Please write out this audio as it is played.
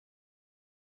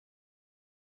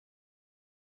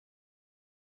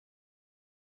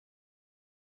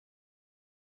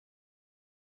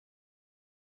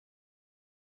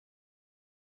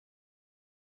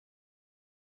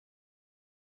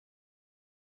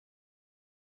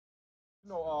You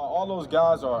know, all those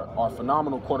guys are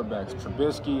phenomenal quarterbacks.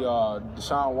 Trubisky,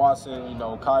 Deshaun Watson, you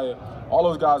know, Kaya, all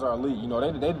those guys are elite. You know,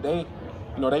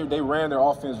 they ran their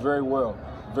offense very well,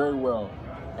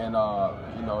 and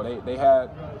you know, they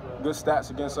had good stats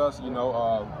against us. You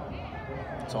know,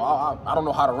 so I don't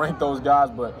know how to rank those guys,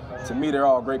 but to me, they're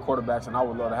all great quarterbacks, and I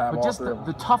would love to have all three of them.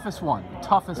 The toughest one,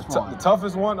 The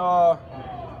toughest one,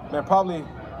 man, probably,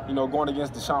 you know, going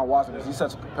against Deshaun Watson because he's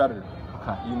such a competitor.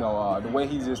 Okay. You know, the way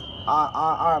he just,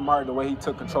 I admired the way he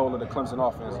took control of the Clemson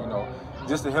offense, you know,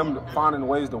 just to him finding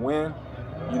ways to win,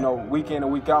 you know, week in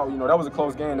and week out. You know, that was a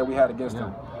close game that we had against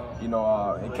him. You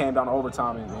know, it came down to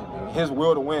overtime, and his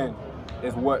will to win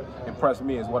is what impressed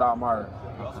me, is what I admire.